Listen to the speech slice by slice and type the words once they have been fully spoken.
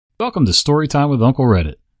Welcome to Storytime with Uncle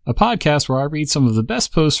Reddit, a podcast where I read some of the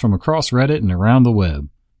best posts from across Reddit and around the web.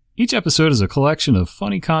 Each episode is a collection of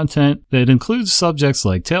funny content that includes subjects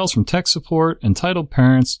like tales from tech support, entitled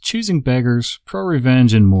parents, choosing beggars,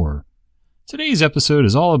 pro-revenge, and more. Today's episode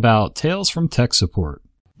is all about tales from tech support.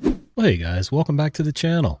 Well, hey guys, welcome back to the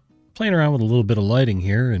channel. Playing around with a little bit of lighting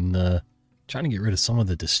here and trying to get rid of some of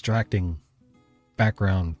the distracting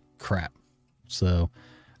background crap. So,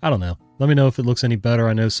 I don't know. Let me know if it looks any better.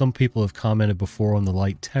 I know some people have commented before on the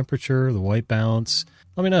light temperature, the white balance.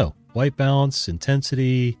 Let me know. White balance,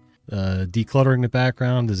 intensity, decluttering the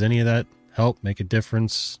background. Does any of that help make a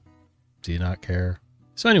difference? Do you not care?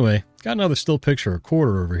 So anyway, got another still picture of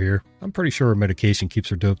Quarter over here. I'm pretty sure her medication keeps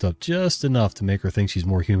her doped up just enough to make her think she's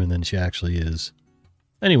more human than she actually is.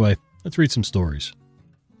 Anyway, let's read some stories.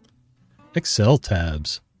 Excel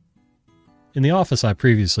tabs. In the office I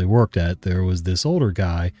previously worked at, there was this older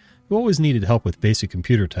guy who always needed help with basic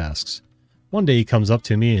computer tasks. One day he comes up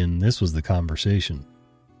to me and this was the conversation.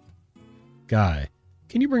 Guy,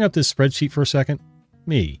 can you bring up this spreadsheet for a second?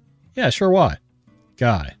 Me, yeah, sure, why?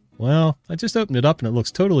 Guy, well, I just opened it up and it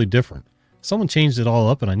looks totally different. Someone changed it all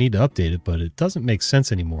up and I need to update it, but it doesn't make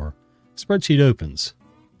sense anymore. Spreadsheet opens.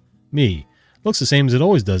 Me, looks the same as it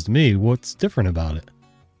always does to me. What's different about it?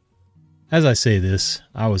 As I say this,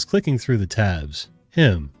 I was clicking through the tabs.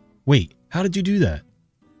 Him, wait, how did you do that?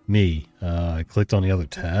 Me, I clicked on the other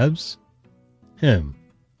tabs. Him,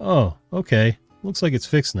 oh, okay, looks like it's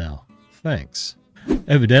fixed now. Thanks.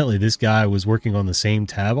 Evidently, this guy was working on the same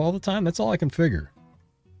tab all the time. That's all I can figure.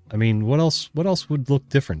 I mean, what else would look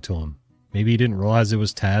different to him? Maybe he didn't realize there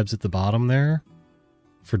was tabs at the bottom there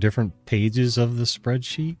for different pages of the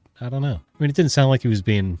spreadsheet? I don't know. I mean, it didn't sound like he was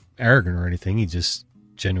being arrogant or anything. He just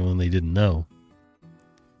genuinely didn't know.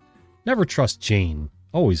 Never trust Jane.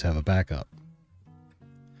 Always have a backup.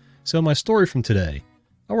 So my story from today.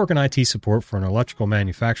 I work in IT support for an electrical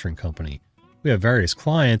manufacturing company. We have various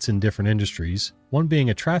clients in different industries, one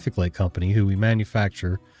being a traffic light company who we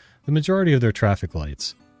manufacture the majority of their traffic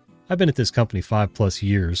lights. I've been at this company 5+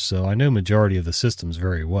 years, so I know majority of the systems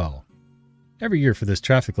very well. Every year for this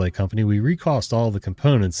traffic light company, we recost all the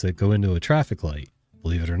components that go into a traffic light.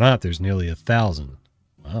 Believe it or not, there's nearly 1,000.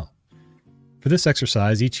 Wow. For this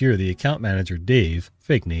exercise, each year the account manager, Dave,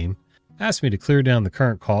 fake name, asked me to clear down the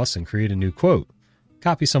current costs and create a new quote,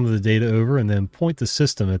 copy some of the data over, and then point the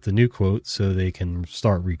system at the new quote so they can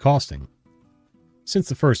start recosting. Since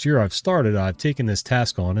the first year I've started, I've taken this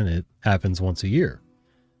task on and it happens once a year.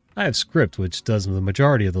 I have Script which does the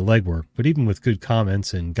majority of the legwork, but even with good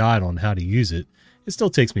comments and guide on how to use it, it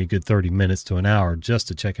still takes me a good 30 minutes to an hour just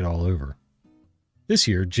to check it all over. This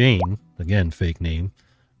year, Jane, again fake name,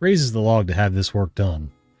 raises the log to have this work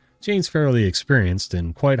done. Jane's fairly experienced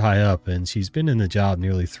and quite high up, and she's been in the job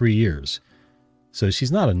nearly 3 years, so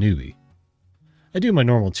she's not a newbie. I do my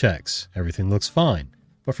normal checks. Everything looks fine,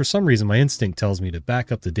 but for some reason my instinct tells me to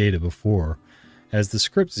back up the data before, as the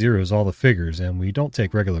script zeroes all the figures and we don't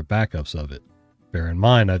take regular backups of it. Bear in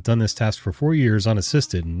mind, I've done this task for 4 years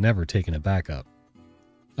unassisted and never taken a backup.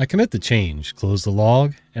 I commit the change, close the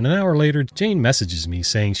log, and an hour later Jane messages me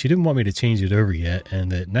saying she didn't want me to change it over yet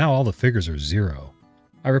and that now all the figures are zero.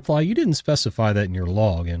 I reply, you didn't specify that in your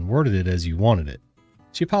log and worded it as you wanted it.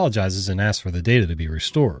 She apologizes and asks for the data to be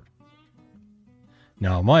restored.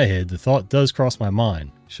 Now in my head, the thought does cross my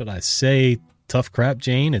mind. Should I say, tough crap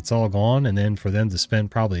Jane, it's all gone, and then for them to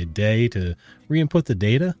spend probably a day to re-input the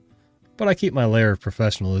data? But I keep my layer of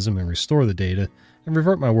professionalism and restore the data and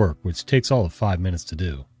revert my work, which takes all of 5 minutes to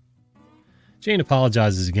do. Jane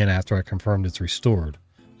apologizes again after I confirmed it's restored.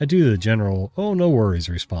 I do the general, oh no worries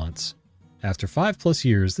response. After 5+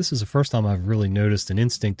 years, this is the first time I've really noticed an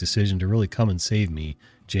instinct decision to really come and save me,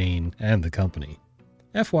 Jane, and the company.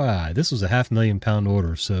 FYI, this was a £500,000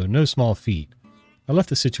 order, so no small feat. I left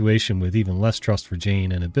the situation with even less trust for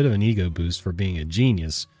Jane and a bit of an ego boost for being a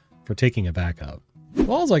genius for taking a backup.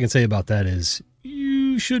 Well, all I can say about that is,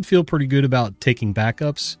 you should feel pretty good about taking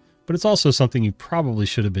backups, but it's also something you probably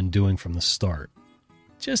should have been doing from the start.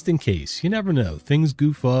 Just in case, you never know, things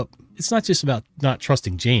goof up. It's not just about not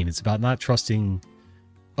trusting Jane, it's about not trusting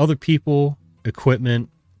other people, equipment,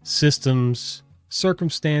 systems,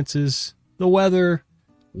 circumstances, the weather,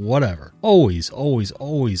 whatever. Always, always,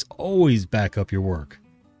 always, always back up your work.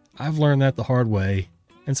 I've learned that the hard way,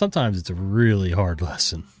 and sometimes it's a really hard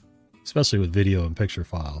lesson, especially with video and picture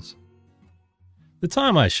files. The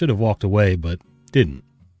time I should have walked away, but didn't.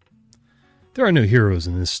 There are no heroes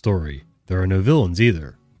in this story. There are no villains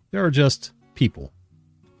either. There are just people.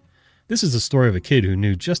 This is the story of a kid who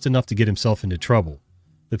knew just enough to get himself into trouble,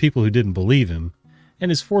 the people who didn't believe him,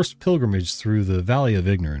 and his forced pilgrimage through the valley of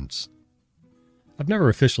ignorance. I've never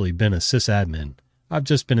officially been a sysadmin. I've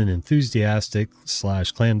just been an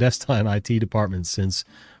enthusiastic/clandestine IT department since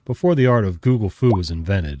before the art of Google Foo was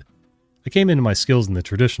invented. I came into my skills in the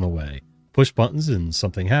traditional way. Push buttons and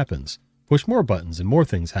something happens. Push more buttons and more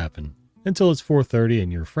things happen. Until it's 4:30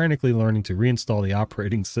 and you're frantically learning to reinstall the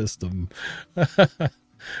operating system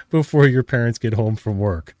before your parents get home from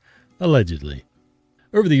work. Allegedly.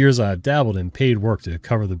 Over the years, I've dabbled in paid work to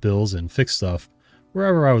cover the bills and fix stuff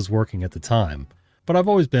wherever I was working at the time, but I've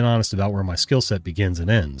always been honest about where my skill set begins and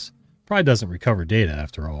ends. Pride doesn't recover data,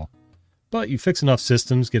 after all. But you fix enough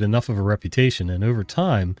systems, get enough of a reputation, and over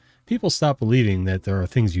time, people stop believing that there are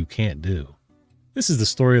things you can't do. This is the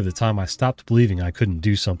story of the time I stopped believing I couldn't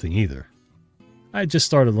do something either. I had just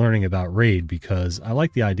started learning about RAID because I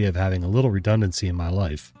like the idea of having a little redundancy in my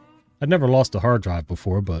life. I'd never lost a hard drive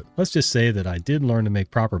before, but let's just say that I did learn to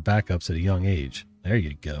make proper backups at a young age. There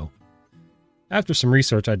you go. After some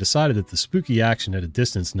research, I decided that the spooky action at a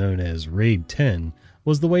distance known as RAID 10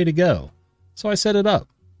 was the way to go. So I set it up,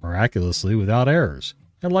 miraculously without errors,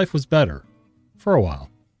 and life was better. For a while.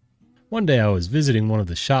 One day I was visiting one of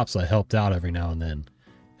the shops I helped out every now and then.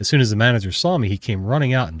 As soon as the manager saw me, he came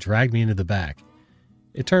running out and dragged me into the back.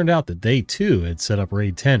 It turned out that they too had set up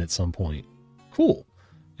RAID 10 at some point. Cool.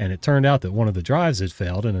 And it turned out that one of the drives had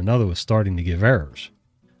failed and another was starting to give errors.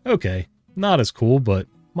 Okay, not as cool, but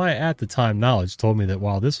my at-the-time knowledge told me that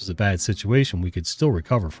while this was a bad situation, we could still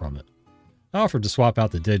recover from it. I offered to swap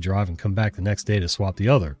out the dead drive and come back the next day to swap the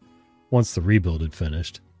other, once the rebuild had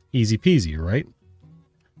finished. Easy peasy, right?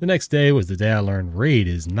 The next day was the day I learned RAID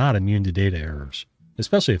is not immune to data errors,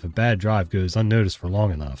 especially if a bad drive goes unnoticed for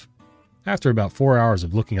long enough. After about 4 hours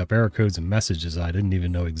of looking up error codes and messages I didn't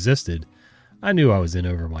even know existed, I knew I was in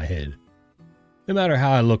over my head. No matter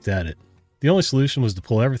how I looked at it, the only solution was to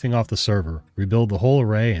pull everything off the server, rebuild the whole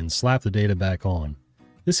array, and slap the data back on.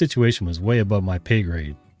 This situation was way above my pay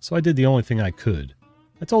grade, so I did the only thing I could.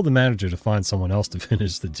 I told the manager to find someone else to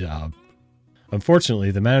finish the job. Unfortunately,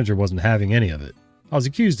 the manager wasn't having any of it. I was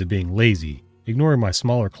accused of being lazy, ignoring my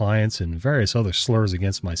smaller clients, and various other slurs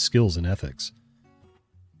against my skills and ethics.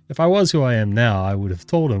 If I was who I am now, I would have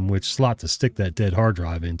told him which slot to stick that dead hard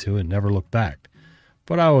drive into and never looked back.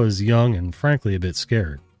 But I was young and frankly a bit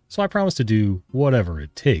scared, so I promised to do whatever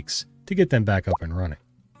it takes to get them back up and running.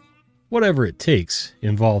 Whatever it takes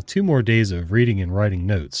involved 2 more days of reading and writing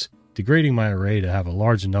notes, degrading my array to have a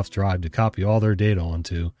large enough drive to copy all their data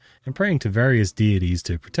onto, and praying to various deities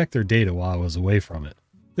to protect their data while I was away from it.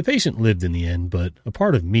 The patient lived in the end, but a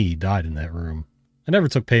part of me died in that room. I never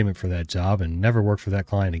took payment for that job and never worked for that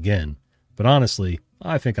client again, but honestly,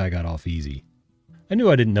 I think I got off easy. I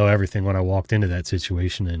knew I didn't know everything when I walked into that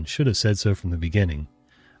situation and should have said so from the beginning.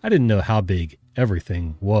 I didn't know how big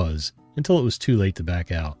everything was until it was too late to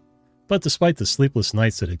back out. But despite the sleepless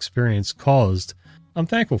nights that experience caused, I'm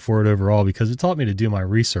thankful for it overall because it taught me to do my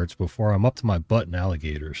research before I'm up to my butt in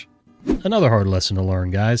alligators. Another hard lesson to learn,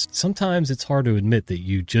 guys. Sometimes it's hard to admit that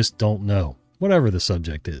you just don't know, whatever the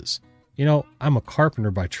subject is. You know, I'm a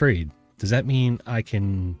carpenter by trade. Does that mean I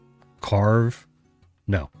can carve?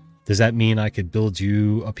 No. Does that mean I could build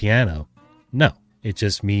you a piano? No. It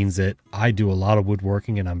just means that I do a lot of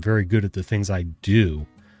woodworking and I'm very good at the things I do.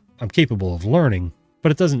 I'm capable of learning,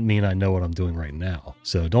 but it doesn't mean I know what I'm doing right now.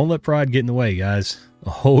 So don't let pride get in the way, guys.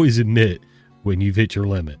 Always admit when you've hit your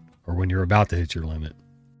limit or when you're about to hit your limit.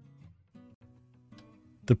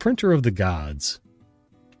 The printer of the gods.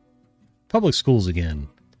 Public schools again.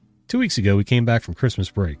 2 weeks ago, we came back from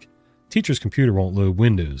Christmas break. Teacher's computer won't load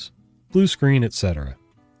Windows. Blue screen, etc.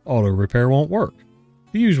 Auto repair won't work.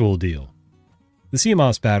 The usual deal. The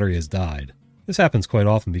CMOS battery has died. This happens quite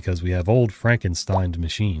often because we have old Frankensteined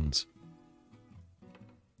machines.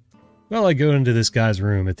 Well, I go into this guy's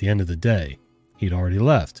room at the end of the day. He'd already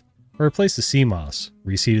left. I replaced the CMOS,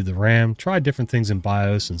 reseated the RAM, tried different things in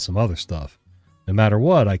BIOS and some other stuff. No matter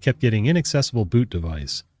what, I kept getting inaccessible boot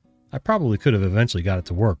device. I probably could have eventually got it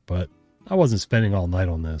to work, but I wasn't spending all night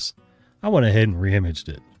on this. I went ahead and reimaged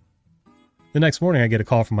it. The next morning I get a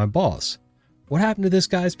call from my boss. What happened to this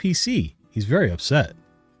guy's PC? He's very upset.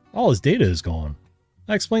 All his data is gone.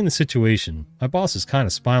 I explain the situation. My boss is kind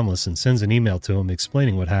of spineless and sends an email to him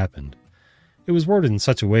explaining what happened. It was worded in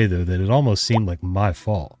such a way though that it almost seemed like my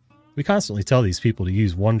fault. We constantly tell these people to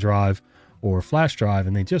use OneDrive or flash drive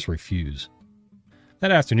and they just refuse.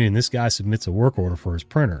 That afternoon this guy submits a work order for his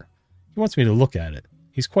printer. He wants me to look at it.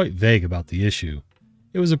 He's quite vague about the issue.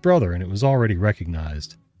 It was a brother and it was already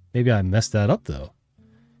recognized. Maybe I messed that up though.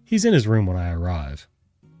 He's in his room when I arrive.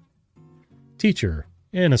 Teacher,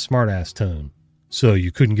 in a smart-ass tone. So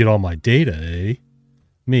you couldn't get all my data, eh?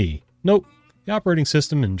 Me. Nope. The operating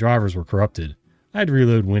system and drivers were corrupted. I had to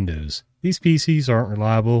reload Windows. These PCs aren't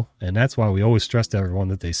reliable, and that's why we always stress to everyone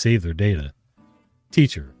that they save their data.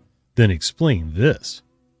 Teacher, then explain this.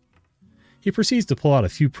 He proceeds to pull out a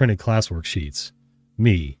few printed classwork sheets.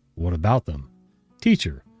 Me, what about them?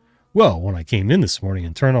 Teacher, well, when I came in this morning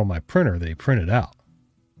and turned on my printer, they printed out.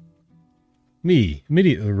 Me,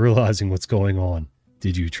 immediately realizing what's going on.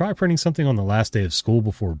 Did you try printing something on the last day of school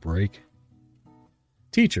before break?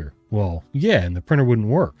 Teacher, well, yeah, and the printer wouldn't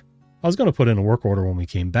work. I was going to put in a work order when we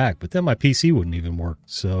came back, but then my PC wouldn't even work,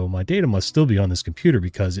 so my data must still be on this computer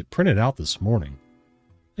because it printed out this morning.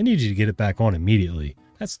 I need you to get it back on immediately.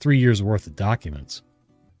 That's 3 years worth of documents.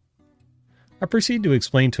 I proceed to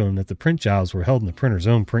explain to him that the print jobs were held in the printer's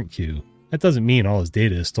own print queue. That doesn't mean all his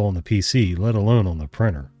data is still on the PC, let alone on the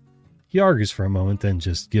printer. He argues for a moment, then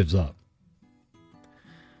just gives up.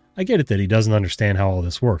 I get it that he doesn't understand how all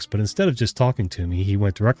this works, but instead of just talking to me, he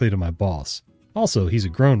went directly to my boss. Also, he's a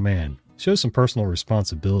grown man. Shows some personal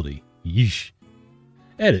responsibility. Yeesh.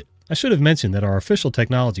 Edit. I should have mentioned that our official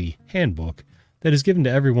technology handbook that is given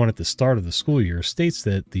to everyone at the start of the school year states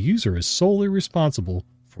that the user is solely responsible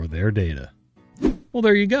for their data. Well,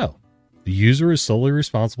 there you go. The user is solely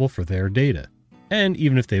responsible for their data. And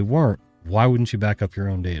even if they weren't, why wouldn't you back up your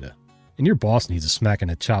own data? And your boss needs a smack in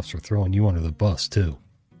the chops for throwing you under the bus, too.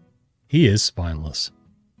 He is spineless.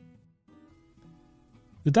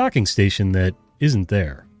 The docking station that isn't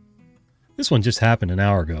there. This one just happened an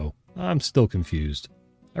hour ago. I'm still confused.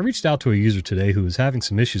 I reached out to a user today who was having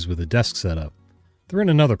some issues with a desk setup. They're in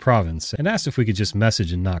another province and asked if we could just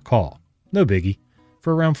message and not call. No biggie.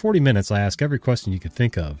 For around 40 minutes, I ask every question you could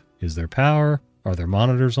think of. Is there power? Are there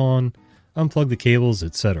monitors on? Unplug the cables,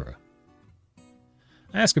 etc.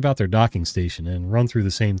 I ask about their docking station and run through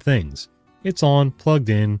the same things. It's on, plugged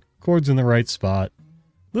in, cords in the right spot.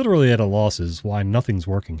 Literally at a loss as why nothing's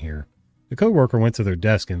working here. The coworker went to their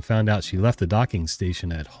desk and found out she left the docking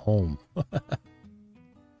station at home.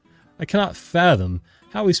 I cannot fathom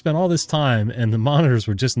how we spent all this time and the monitors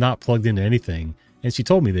were just not plugged into anything, and she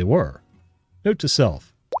told me they were. Note to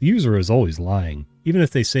self, the user is always lying, even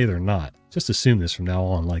if they say they're not. Just assume this from now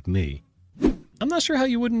on, like me. I'm not sure how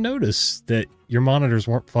you wouldn't notice that your monitors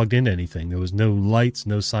weren't plugged into anything. There was no lights,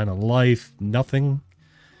 no sign of life, nothing.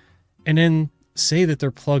 And then say that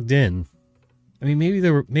they're plugged in. I mean, maybe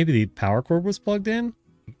the power cord was plugged in.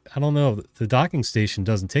 I don't know. The docking station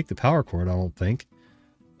doesn't take the power cord, I don't think.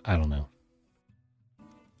 I don't know.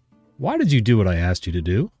 Why did you do what I asked you to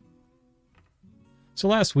do? So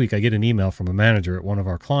last week I get an email from a manager at one of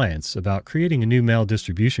our clients about creating a new mail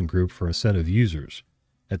distribution group for a set of users.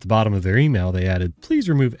 At the bottom of their email they added, please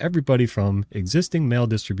remove everybody from existing mail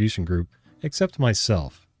distribution group except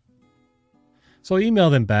myself. So I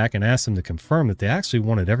emailed them back and asked them to confirm that they actually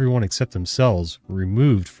wanted everyone except themselves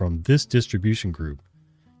removed from this distribution group,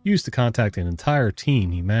 used to contact an entire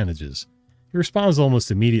team he manages. He responds almost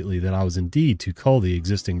immediately that I was indeed to cull the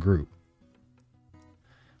existing group.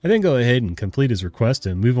 I then go ahead and complete his request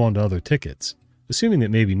and move on to other tickets, assuming that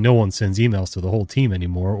maybe no one sends emails to the whole team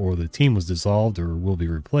anymore or the team was dissolved or will be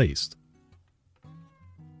replaced.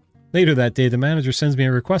 Later that day, the manager sends me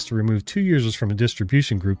a request to remove 2 users from a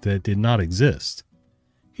distribution group that did not exist.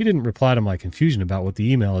 He didn't reply to my confusion about what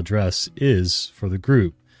the email address is for the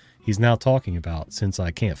group he's now talking about since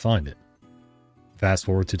I can't find it. Fast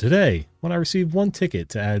forward to today, when I received one ticket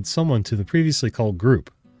to add someone to the previously called group.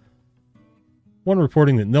 One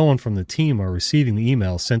reporting that no one from the team are receiving the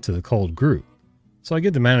email sent to the called group. So I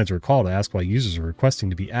give the manager a call to ask why users are requesting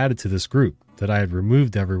to be added to this group that I had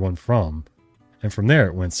removed everyone from. And from there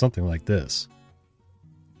it went something like this.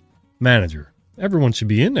 Manager, everyone should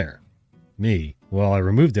be in there. Me, well, I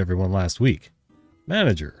removed everyone last week.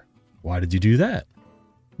 Manager, why did you do that?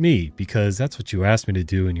 Me, because that's what you asked me to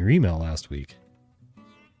do in your email last week.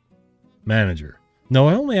 Manager, no,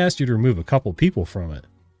 I only asked you to remove a couple people from it.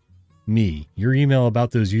 Me, your email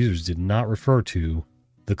about those users did not refer to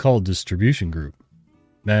the called distribution group.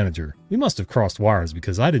 Manager, we must have crossed wires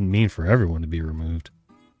because I didn't mean for everyone to be removed.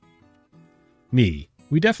 Me,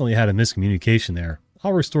 we definitely had a miscommunication there.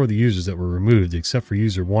 I'll restore the users that were removed except for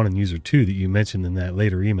user 1 and user 2 that you mentioned in that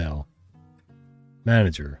later email.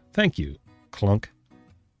 Manager, thank you. Clunk.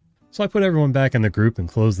 So I put everyone back in the group and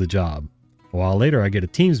closed the job. A while later I get a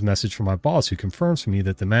Teams message from my boss who confirms for me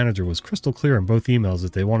that the manager was crystal clear in both emails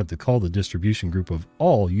that they wanted to cull the distribution group of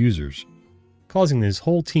all users, causing this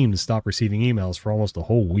whole team to stop receiving emails for almost a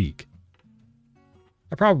whole week.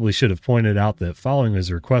 I probably should have pointed out that following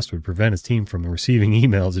his request would prevent his team from receiving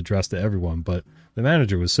emails addressed to everyone, but the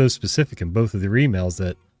manager was so specific in both of their emails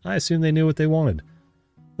that I assumed they knew what they wanted.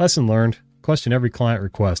 Lesson learned, question every client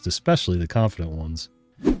request, especially the confident ones.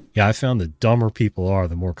 Yeah, I found the dumber people are,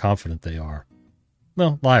 the more confident they are.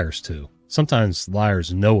 Well, liars too. Sometimes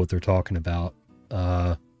liars know what they're talking about,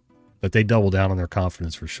 but they double down on their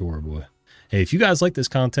confidence for sure, boy. Hey, if you guys like this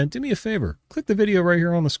content, do me a favor. Click the video right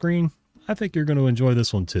here on the screen. I think you're going to enjoy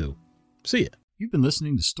this one too. See ya. You've been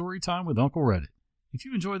listening to Storytime with Uncle Reddit. If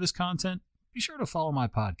you enjoy this content, be sure to follow my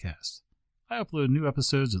podcast. I upload new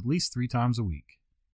episodes at least 3 times a week.